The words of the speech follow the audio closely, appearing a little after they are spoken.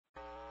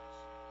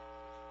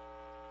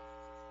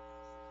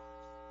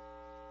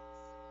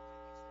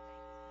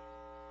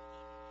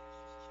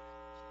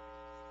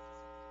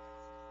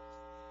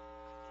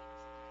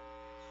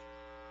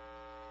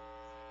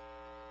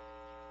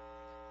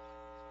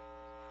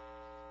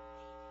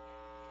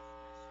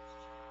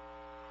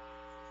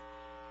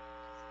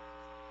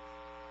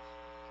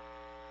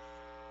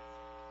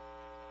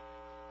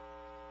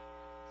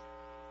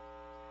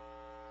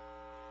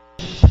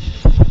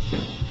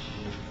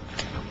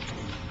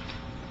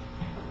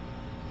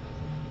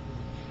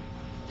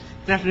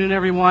Good afternoon,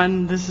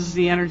 everyone. This is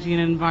the Energy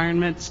and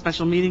Environment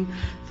Special Meeting,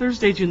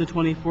 Thursday, June the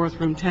 24th,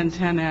 room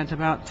 1010 at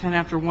about 10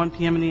 after 1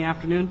 p.m. in the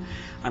afternoon.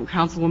 I'm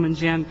Councilwoman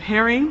Jan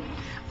Perry.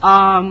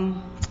 Why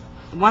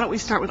don't we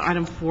start with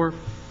item 4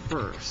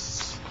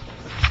 first?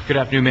 Good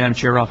afternoon, Madam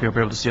Chair. Raphael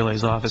Bear with the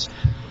CLA's office.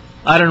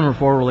 Item number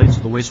 4 relates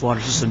to the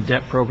wastewater system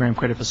debt program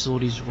credit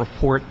facilities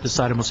report. This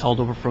item was held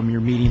over from your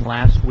meeting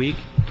last week.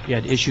 You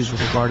had issues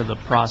with regard to the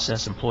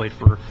process employed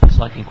for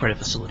selecting credit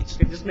facilities.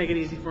 Okay, just make it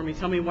easy for me.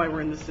 Tell me why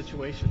we're in this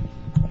situation.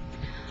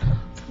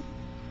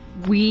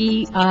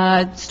 We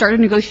started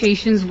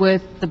negotiations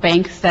with the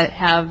banks that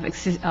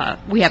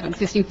we have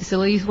existing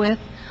facilities with.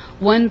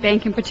 One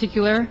bank in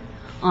particular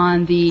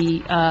on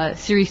the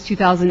Series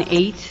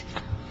 2008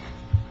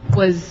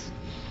 was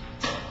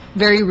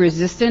very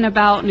resistant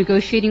about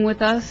negotiating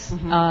with us.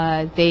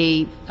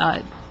 They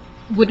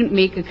wouldn't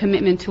make a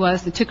commitment to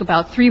us. It took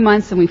about 3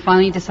 months, and we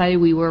finally decided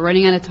we were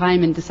running out of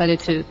time and decided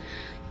to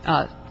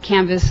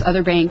canvass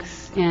other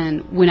banks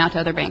and went out to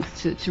other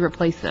banks to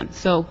replace them.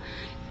 So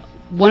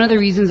one of the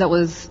reasons that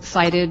was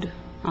cited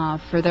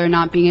for their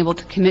not being able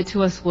to commit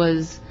to us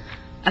was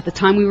at the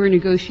time we were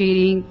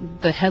negotiating,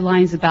 the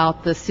headlines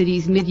about the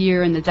city's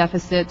mid-year and the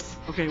deficits.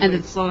 Okay, and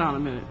wait, slow down a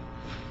minute.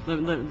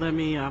 Let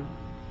me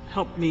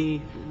help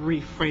me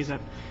rephrase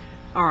that.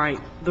 All right,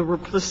 the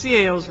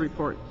CAO's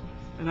report,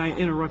 and I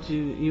interrupted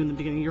you in the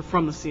beginning. You're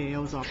from the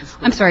CAO's office.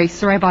 I'm sorry,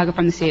 Sarai Baga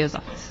from the CAO's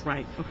office.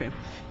 Right, okay.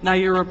 Now,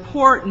 your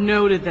report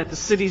noted that the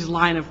city's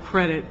line of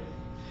credit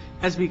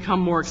has become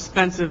more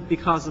expensive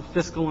because of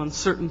fiscal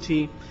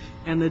uncertainty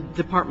and the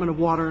Department of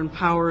Water and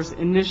Power's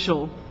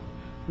initial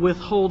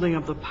withholding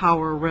of the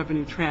power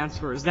revenue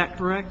transfer. Is that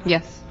correct?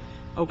 Yes.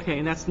 Okay,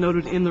 and that's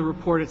noted in the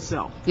report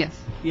itself? Yes.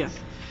 Yes.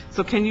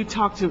 So can you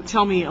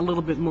tell me a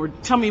little bit more,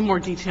 tell me more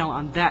detail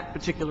on that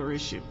particular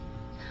issue?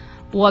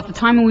 Well, at the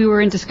time when we were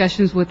in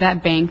discussions with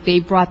that bank, they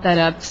brought that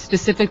up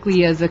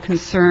specifically as a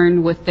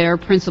concern with their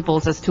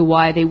principals as to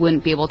why they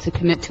wouldn't be able to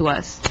commit to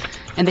us.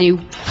 And they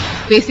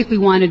basically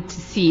wanted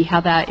to see how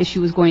that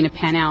issue was going to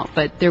pan out,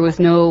 but there was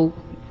no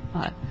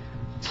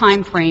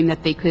time frame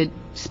that they could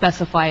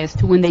specify as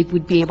to when they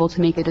would be able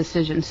to make a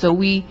decision. So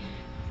we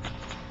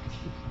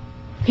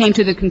came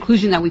to the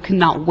conclusion that we could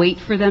not wait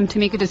for them to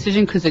make a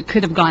decision because it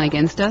could have gone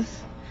against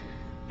us.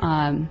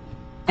 And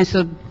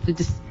so the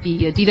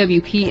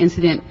DWP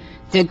incident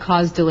did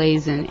cause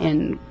delays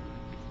in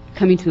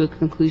coming to a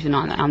conclusion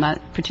on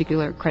that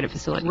particular credit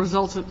facility.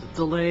 Resulted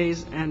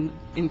delays and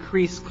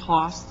increased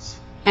costs?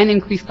 And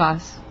increased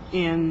costs.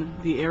 In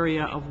the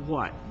area of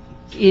what?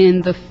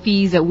 In the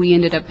fees that we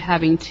ended up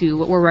having to,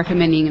 what we're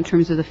recommending in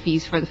terms of the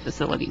fees for the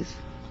facilities.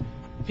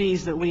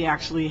 Fees that we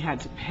actually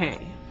had to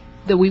pay?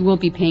 That we will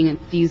be paying in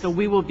fees. So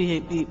we will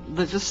be,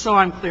 just so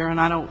I'm clear, and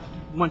I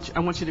want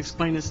you to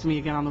explain this to me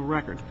again on the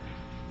record.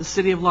 The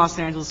City of Los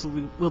Angeles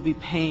will be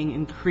paying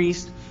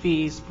increased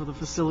fees for the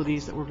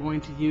facilities that we're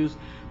going to use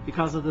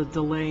because of the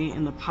delay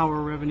in the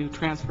power revenue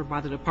transfer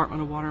by the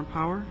Department of Water and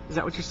Power? Is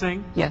that what you're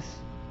saying? Yes.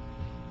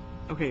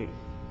 Okay.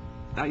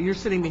 Now, you're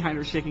sitting behind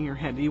her shaking your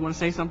head. Do you want to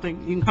say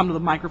something? You can come to the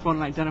microphone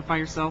and identify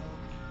yourself.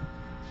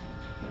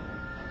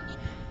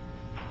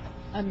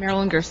 I'm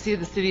Marilyn Garcia,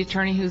 the city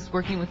attorney who's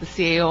working with the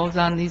CAOs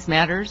on these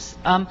matters.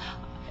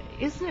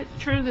 Isn't it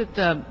true that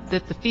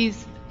the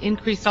fees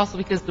increased also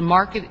because the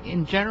market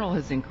in general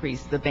has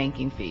increased the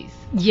banking fees?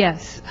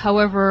 Yes.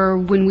 However,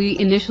 when we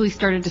initially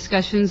started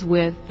discussions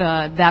with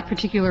that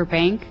particular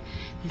bank,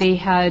 they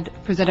had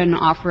presented an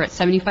offer at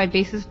 75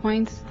 basis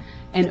points,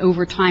 and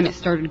over time it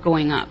started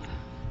going up.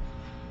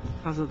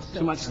 Because of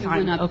too much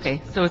time.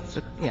 Okay, so it's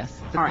a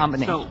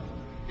combination. Right,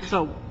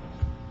 so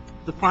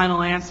the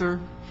final answer,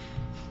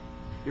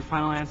 your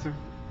final answer?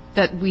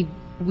 That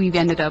we've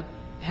ended up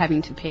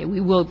having to pay.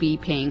 We will be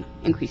paying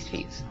increased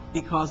fees.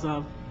 Because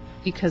of?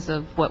 Because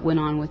of what went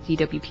on with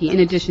DWP, in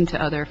addition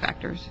to other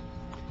factors.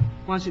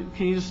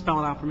 Can you just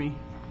spell it out for me?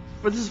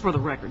 This is for the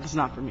record, this is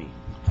not for me.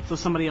 So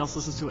somebody else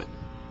listens to it.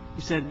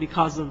 You said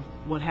because of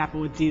what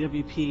happened with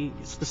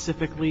DWP,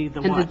 specifically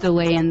the what? And the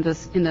delay in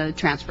the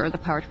transfer, the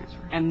power transfer.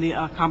 And the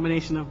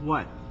combination of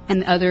what?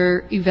 And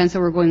other events that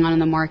were going on in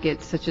the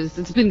market, such as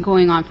it's been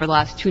going on for the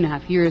last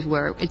 2.5 years,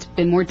 where it's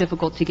been more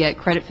difficult to get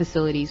credit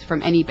facilities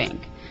from any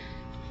bank.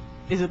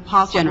 Is it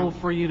possible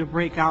for you to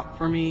break out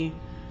for me,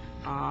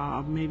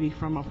 maybe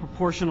from a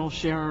proportional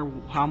share,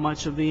 how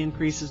much of the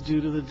increase is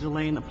due to the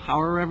delay in the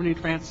power revenue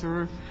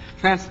transfer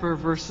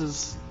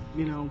versus,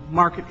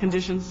 market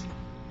conditions?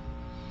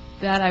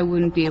 That I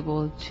wouldn't be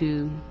able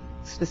to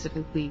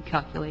specifically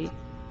calculate.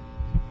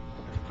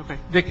 Okay.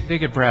 They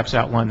could perhaps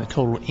outline the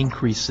total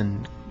increase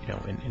in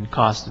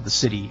cost of the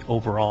city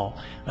overall.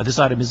 This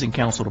item is in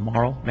council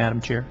tomorrow,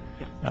 Madam Chair.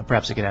 Yeah.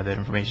 Perhaps they could have that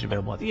information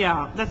available.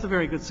 Yeah, that's a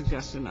very good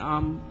suggestion.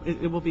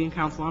 It will be in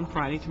council on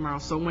Friday, tomorrow.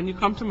 So when you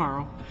come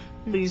tomorrow,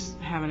 please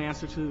have an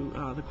answer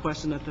to the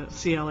question that the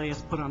CLA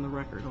has put on the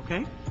record,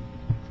 okay?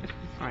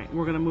 All right,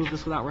 we're going to move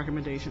this without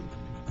recommendation.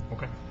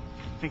 Okay.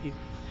 Thank you.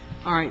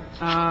 All right,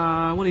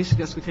 what do you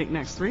suggest we take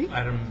next? 3?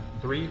 Item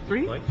 3.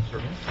 3? Like,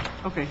 certainly.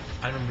 Okay.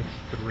 Item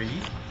 3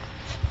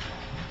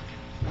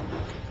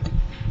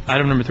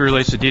 Item number 3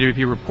 relates to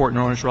DWP report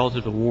and orders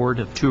relative to award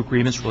of 2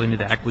 agreements relating to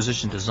the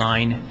acquisition,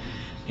 design,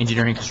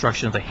 engineering,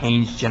 construction of the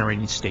Haynes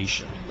Generating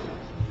Station.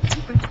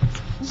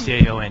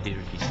 CAO and DWP.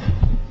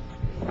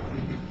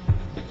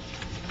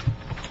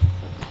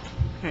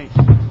 Okay.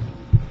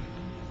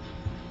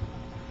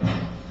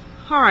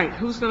 All right,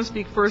 who's going to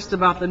speak first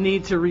about the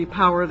need to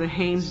repower the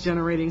Haynes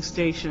Generating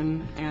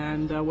Station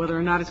and whether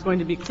or not it's going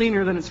to be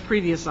cleaner than its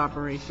previous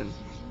operation?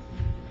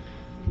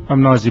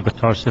 I'm Nazi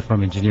Batarsa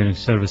from Engineering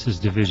Services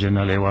Division,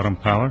 LA Water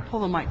Power.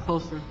 Hold the mic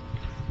closer.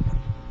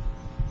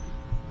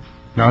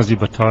 Nazi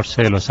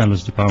Batarsa, Los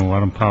Angeles Department of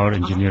Water and Power,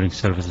 Engineering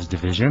Services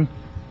Division.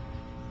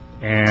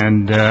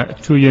 And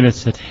 2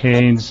 units at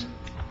Haynes,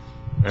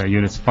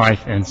 units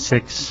 5 and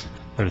 6,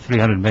 they're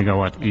 300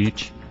 megawatt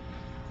each.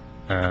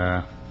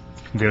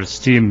 They're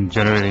steam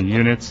generating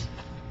units,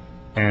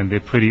 and they're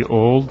pretty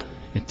old.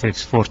 It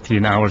takes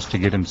 14 hours to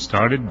get them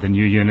started. The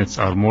new units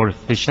are more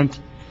efficient.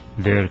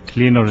 They're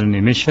cleaner in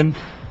emission,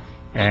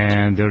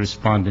 and they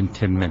respond in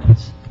 10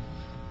 minutes.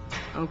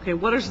 Okay,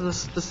 what are the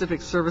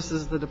specific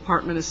services the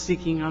department is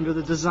seeking under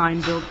the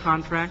design-build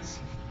contracts?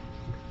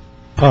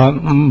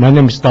 My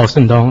name is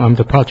Dawson Dong. I'm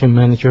the project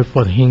manager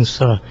for the Haynes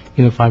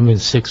Unit 5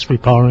 and 6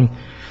 repowering.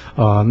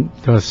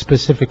 The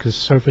specific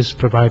service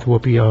provided will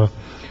be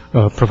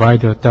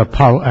provide the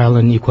power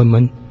island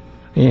equipment,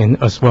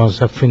 and as well as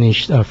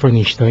furnish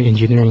the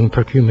engineering,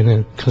 procurement,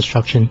 and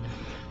construction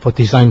for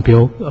design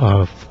build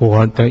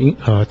for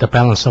the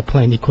balance of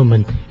plant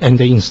equipment and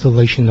the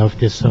installation of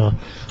this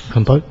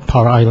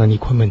power island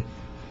equipment.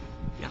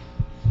 Yeah.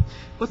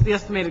 What's the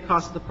estimated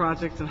cost of the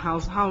project, and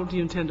how do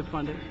you intend to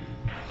fund it?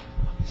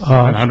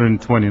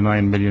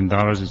 $129 million.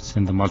 It's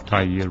in the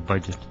multi-year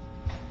budget.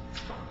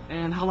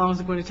 And how long is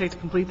it going to take to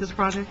complete this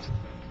project?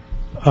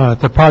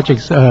 The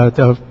projects,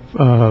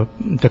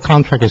 the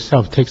contract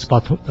itself takes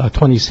about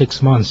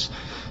 26 months,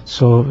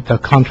 so the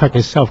contract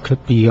itself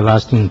could be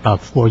lasting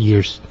about 4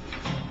 years.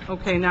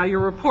 Okay, now your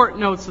report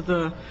notes that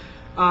the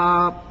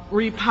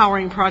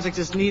repowering project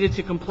is needed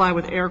to comply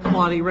with air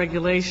quality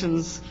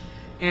regulations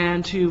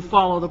and to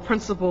follow the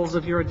principles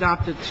of your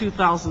adopted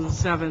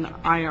 2007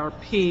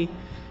 IRP.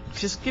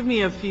 Just give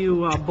me a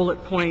few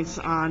bullet points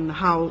on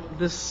how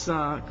this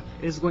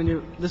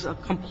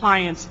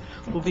compliance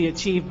will be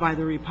achieved by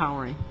the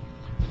repowering.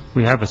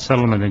 We have a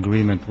settlement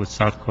agreement with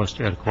South Coast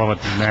Air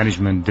Quality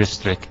Management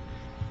District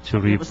to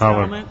You have a repower.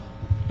 settlement?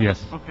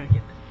 Yes, Okay.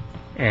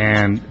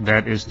 and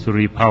that is to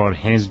repower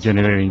Haynes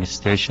Generating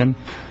Station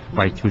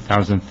by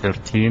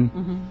 2013,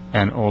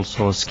 and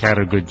also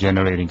Scattergood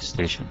Generating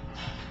Station.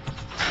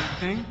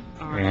 Okay,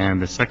 all right.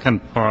 And the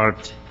second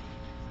part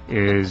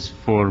is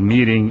for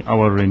meeting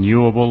our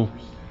renewable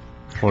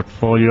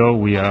portfolio.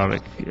 We are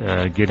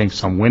getting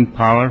some wind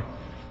power,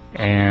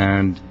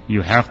 and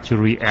you have to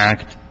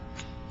react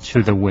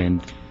to the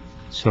wind.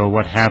 So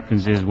what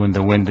happens is when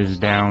the wind is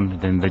down,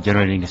 then the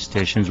generating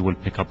stations will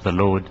pick up the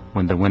load.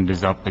 When the wind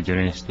is up, the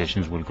generating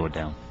stations will go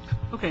down.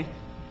 Okay,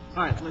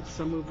 all right, let's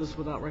move this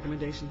without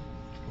recommendation.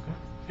 Okay.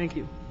 Thank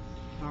you.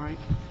 All right.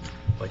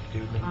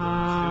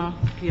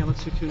 Yeah,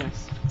 let's do 2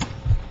 next.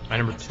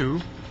 Item number 2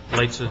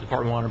 relates to the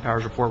Department of Water and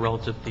Power's report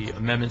relative to the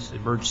amendments to the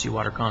Emergency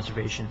Water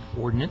Conservation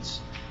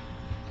Ordinance.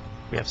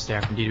 We have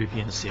staff from DWP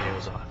and the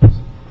CAO's office.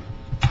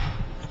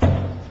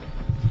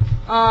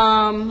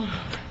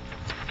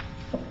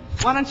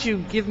 Why don't you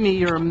give me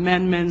your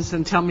amendments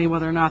and tell me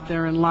whether or not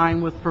they're in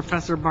line with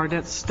Professor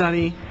Bardet's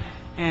study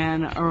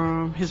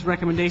and his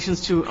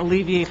recommendations to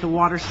alleviate the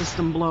water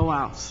system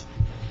blowouts?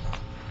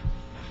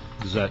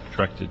 Is that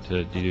directed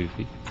to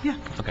DWP? Yeah.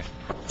 Okay.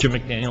 Jim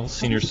McDaniel,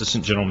 Senior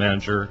Assistant General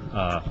Manager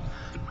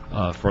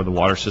for the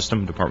Water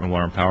System, Department of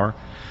Water and Power.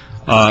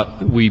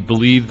 We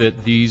believe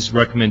that these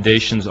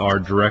recommendations are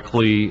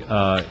directly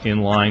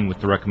in line with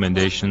the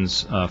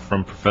recommendations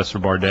from Professor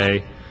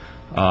Bardet.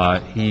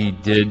 He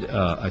did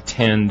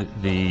attend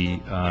the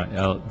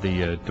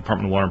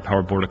Department of Water and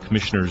Power Board of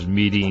Commissioners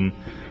meeting,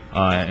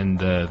 and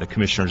the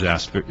commissioners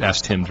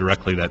asked him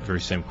directly that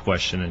very same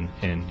question,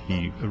 and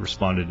he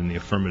responded in the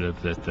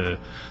affirmative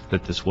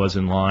that this was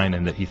in line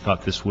and that he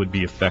thought this would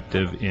be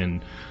effective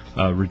in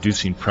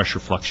reducing pressure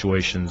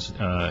fluctuations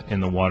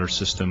in the water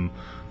system,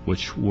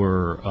 which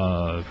were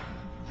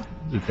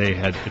that they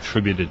had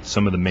attributed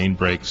some of the main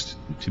breaks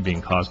to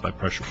being caused by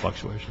pressure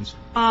fluctuations.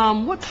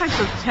 What type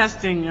of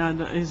testing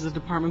is the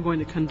department going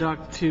to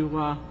conduct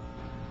to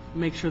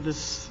make sure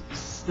this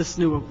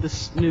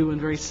new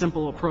and very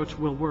simple approach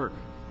will work?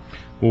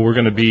 Well, we're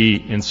going to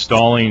be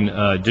installing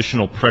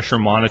additional pressure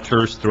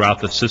monitors throughout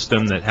the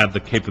system that have the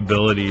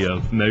capability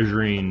of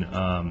measuring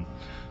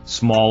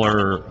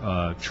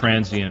smaller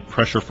transient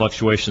pressure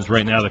fluctuations.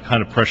 Right now, the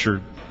kind of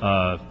pressure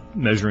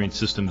measuring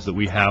systems that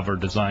we have are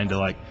designed to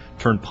like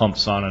turn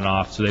pumps on and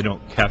off, so they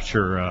don't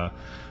capture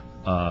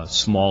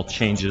small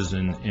changes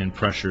in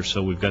pressure.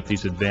 So we've got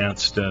these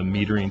advanced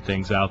metering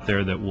things out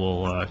there that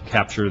will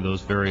capture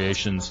those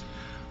variations.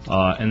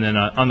 And then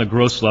on the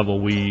gross level,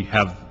 we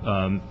have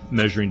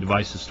measuring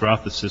devices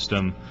throughout the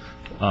system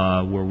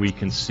where we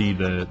can see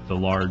the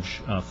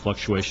large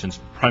fluctuations,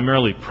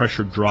 primarily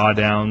pressure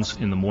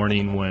drawdowns in the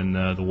morning when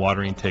the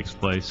watering takes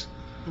place.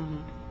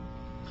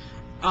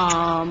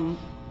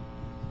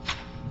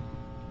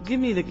 Give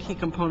me the key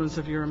components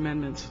of your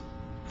amendments.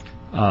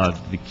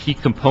 The key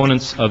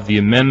components of the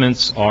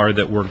amendments are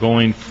that we're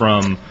going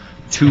from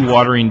 2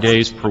 watering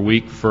days per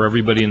week for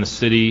everybody in the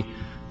city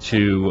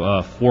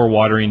to 4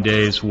 watering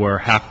days, where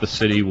half the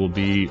city will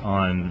be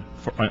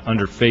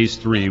under Phase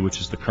 3, which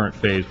is the current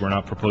phase. We're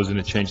not proposing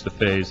to change the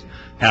phase.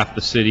 Half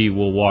the city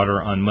will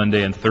water on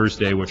Monday and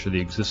Thursday, which are the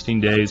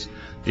existing days.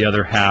 The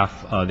other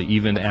half, the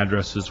even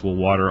addresses, will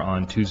water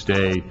on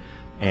Tuesday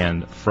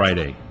and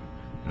Friday.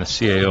 And the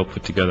CAO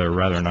put together a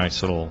rather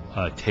nice little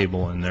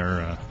table in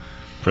their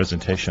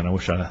presentation. I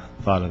wish I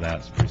thought of that.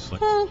 It's pretty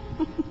slick.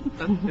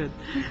 That's good.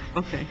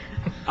 Okay.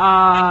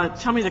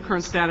 Tell me the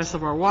current status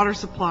of our water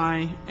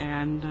supply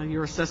and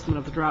your assessment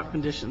of the drought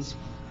conditions.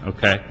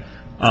 Okay.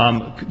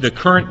 The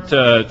current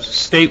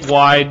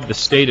statewide, the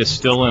state is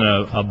still in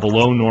a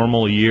below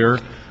normal year.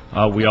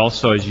 We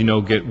also, as you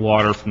know, get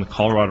water from the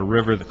Colorado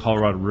River. The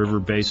Colorado River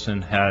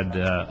Basin had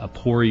a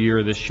poor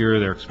year this year.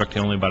 They're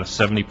expecting only about a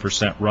 70%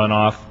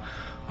 runoff.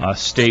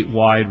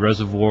 Statewide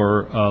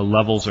reservoir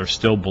levels are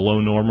still below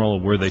normal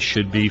where they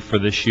should be for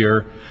this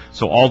year.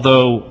 So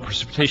although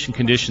precipitation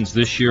conditions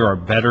this year are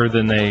better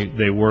than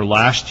they were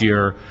last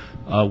year,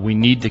 we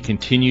need to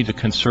continue to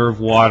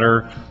conserve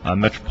water.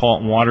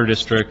 Metropolitan Water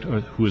District,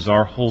 who is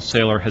our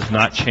wholesaler, has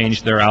not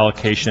changed their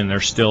allocation.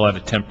 They're still at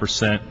a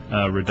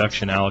 10%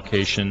 reduction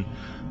allocation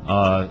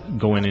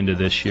going into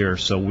this year.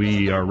 So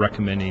we are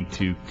recommending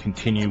to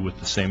continue with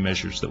the same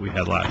measures that we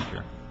had last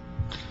year.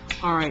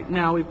 All right,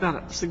 now we've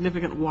got a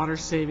significant water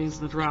savings.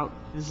 The drought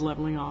is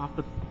leveling off,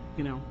 but,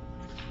 you know,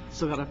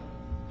 still got to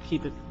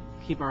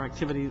keep our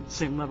activity at the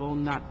same level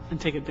and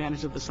take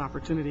advantage of this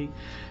opportunity.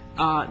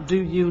 Do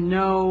you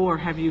know, or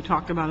have you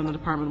talked about in the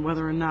department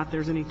whether or not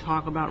there's any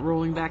talk about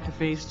rolling back to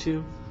Phase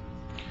 2?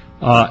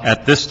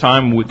 At this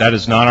time, that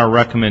is not our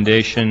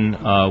recommendation.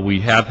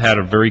 We have had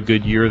a very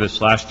good year this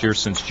last year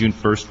since June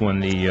 1st when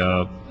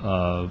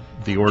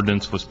the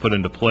ordinance was put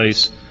into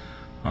place.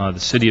 The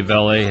city of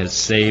LA has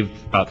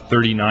saved about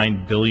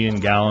 39 billion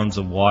gallons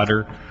of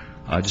water.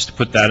 Just to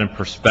put that in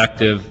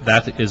perspective,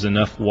 that is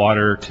enough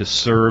water to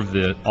serve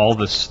all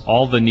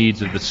the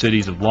needs of the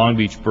cities of Long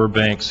Beach,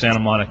 Burbank, Santa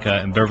Monica,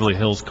 and Beverly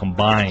Hills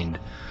combined.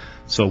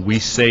 So we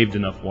saved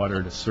enough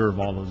water to serve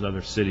all those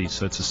other cities.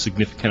 So it's a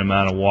significant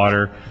amount of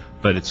water,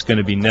 but it's going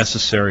to be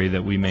necessary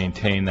that we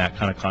maintain that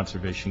kind of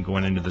conservation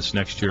going into this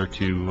next year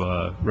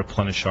to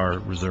replenish our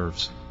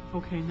reserves.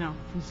 Okay, now,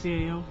 from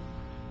CAO,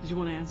 did you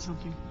want to add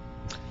something?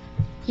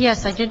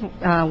 Yes, I did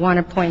want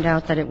to point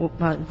out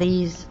that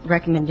these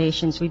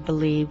recommendations, we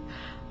believe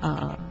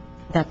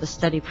that the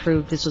study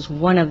proved this was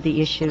one of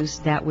the issues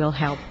that will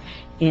help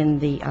in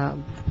the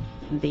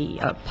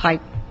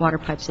water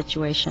pipe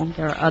situation.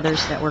 There are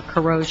others that were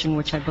corrosion,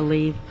 which I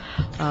believe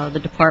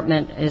the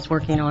department is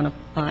working on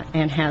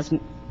and has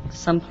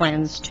some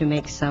plans to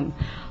make some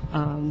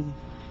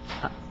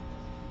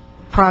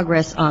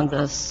progress on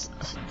the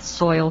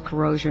soil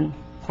corrosion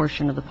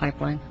portion of the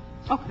pipeline.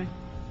 Okay.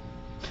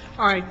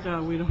 All right,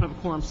 we don't have a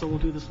quorum, so we'll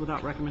do this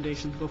without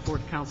recommendation. Go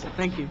forward to council.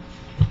 Thank you.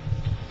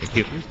 Thank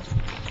you.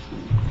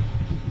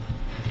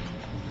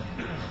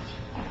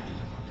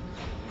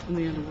 In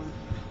the end of what?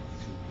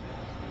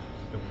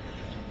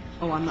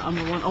 Oh, I'm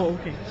the one. Oh,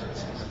 okay.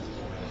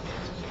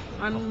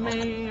 I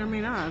may or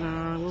may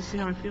not. We'll see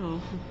how I feel.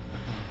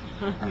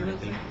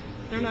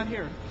 They're not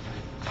here.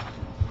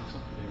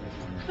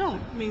 No,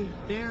 I mean,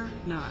 they're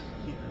not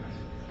here.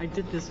 I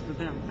did this for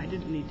them. I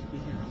didn't need to be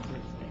here on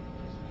Thursday.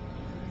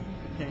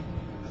 Okay.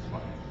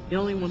 The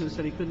only one who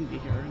said he couldn't be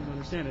here, and you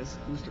understand, is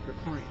Mr.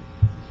 Krikorian.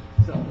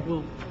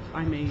 So,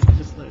 I may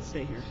just let it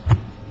stay here.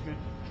 Okay.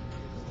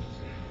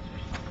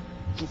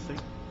 We'll see.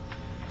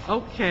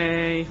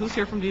 Okay, who's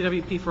here from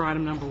DWP for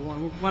item number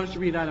 1? Why don't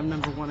you read item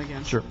number 1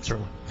 again? Sure,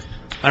 certainly.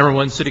 Item number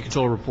 1, City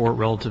Controller Report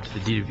relative to the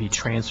DWP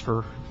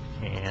transfer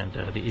and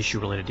the issue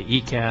related to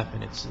ECAP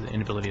and its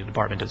inability of the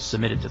department to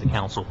submit it to the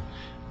council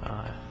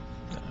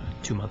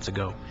 2 months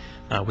ago.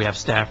 We have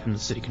staff from the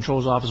City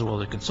Controller's Office as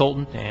well as a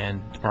consultant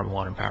and Department of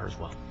Water and Power as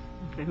well.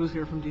 Okay, who's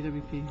here from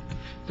DWP?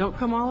 Don't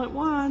come all at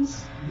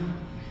once.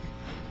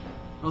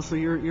 Oh, so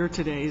you are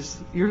today's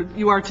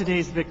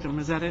victim,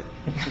 is that it?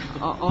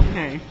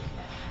 Okay.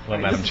 Well,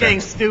 Madam This Chair.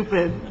 game's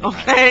stupid,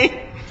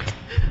 okay?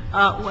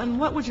 And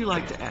what would you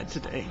like to add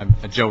today? I'm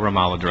Joe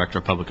Ramallo, Director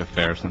of Public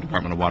Affairs from the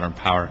Department of Water and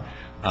Power.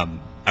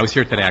 I was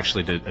here today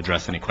actually to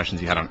address any questions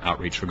you had on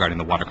outreach regarding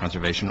the water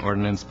conservation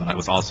ordinance, but I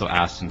was also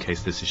asked, in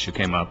case this issue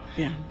came up,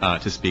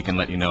 to speak and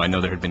let you know. I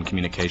know there had been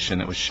communication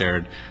that was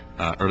shared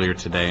earlier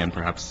today and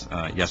perhaps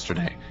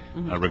yesterday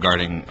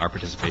regarding our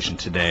participation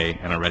today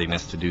and our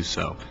readiness to do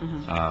so.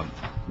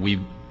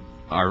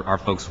 Our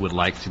folks would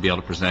like to be able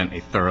to present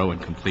a thorough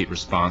and complete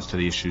response to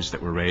the issues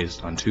that were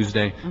raised on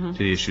Tuesday, to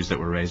the issues that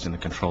were raised in the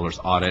Controller's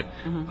audit.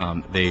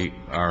 They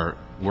are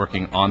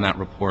working on that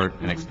report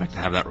and expect to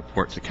have that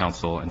report to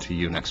council and to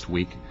you next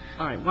week.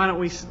 All right, why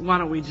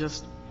don't we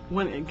just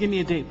give me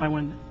a date by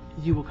when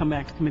you will come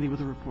back to committee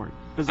with a report,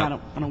 because I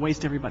don't want to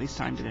waste everybody's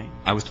time today.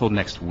 I was told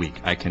next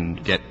week. I can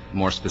get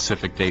more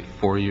specific date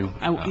for you.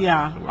 I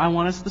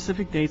want a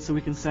specific date so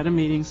we can set a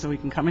meeting, so we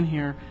can come in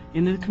here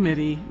into the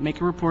committee, make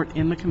a report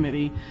in the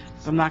committee.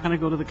 So I'm not going to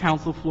go to the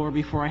council floor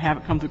before I have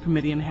it come through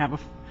committee and have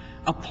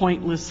a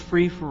pointless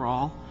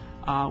free-for-all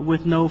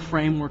with no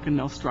framework and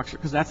no structure,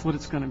 because that's what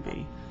it's going to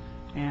be.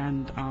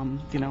 And,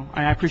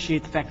 I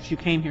appreciate the fact that you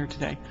came here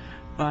today,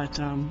 but,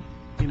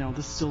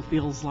 this still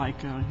feels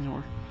like,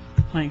 we're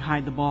playing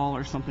hide the ball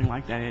or something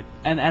like that.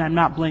 And I'm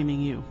not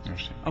blaming you,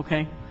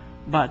 okay?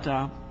 But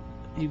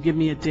you give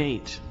me a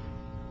date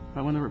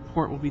by when the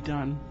report will be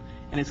done,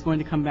 and it's going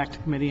to come back to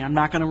committee. I'm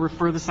not going to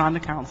refer this on to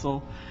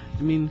council.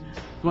 I mean,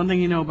 one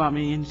thing you know about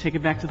me, and you take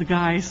it back to the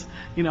guys,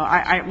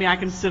 I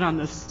can sit on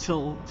this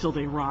till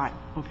they rot,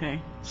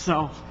 okay?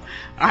 So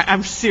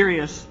I'm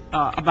serious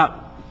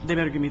about, they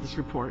better give me this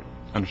report.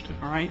 Understood.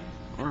 All right?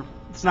 Or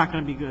it's not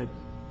going to be good.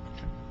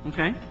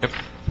 Okay? Yep.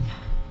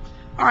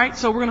 All right,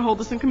 so we're going to hold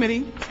this in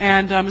committee,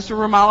 and Mr.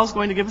 Romalo is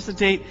going to give us a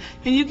date.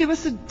 Can you give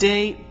us a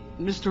date,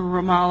 Mr.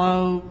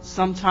 Romalo,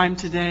 sometime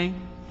today?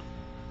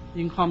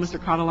 You can call Mr.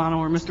 Catalano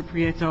or Mr.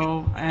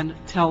 Prieto and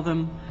tell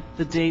them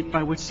the date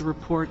by which the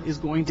report is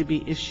going to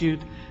be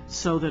issued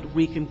so that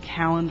we can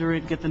calendar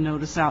it, get the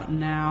notice out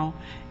now.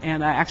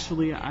 And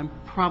I'm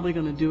probably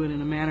going to do it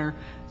in a manner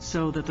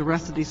so that the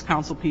rest of these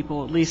council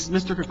people, at least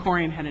Mr.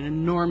 Krikorian had an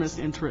enormous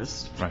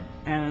interest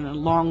and a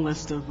long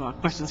list of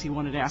questions he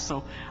wanted to ask.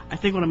 So I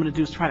think what I'm going to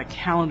do is try to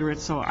calendar it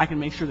so I can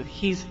make sure that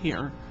he's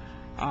here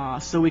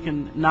so we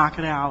can knock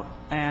it out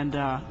and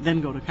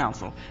then go to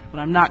council. But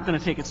I'm not going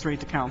to take it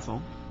straight to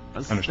council.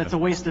 That's a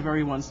waste of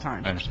everyone's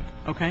time. I understand.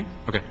 Okay?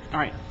 Okay. All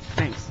right.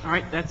 Thanks. All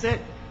right. That's it.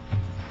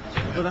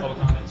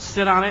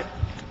 Sit on it,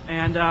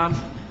 and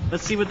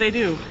let's see what they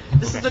do.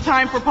 This is the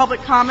time for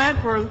public comment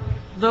for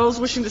those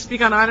wishing to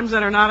speak on items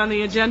that are not on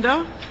the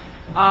agenda.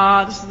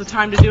 This is the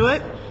time to do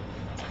it.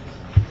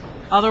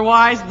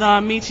 Otherwise, the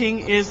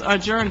meeting is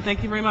adjourned.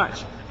 Thank you very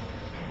much.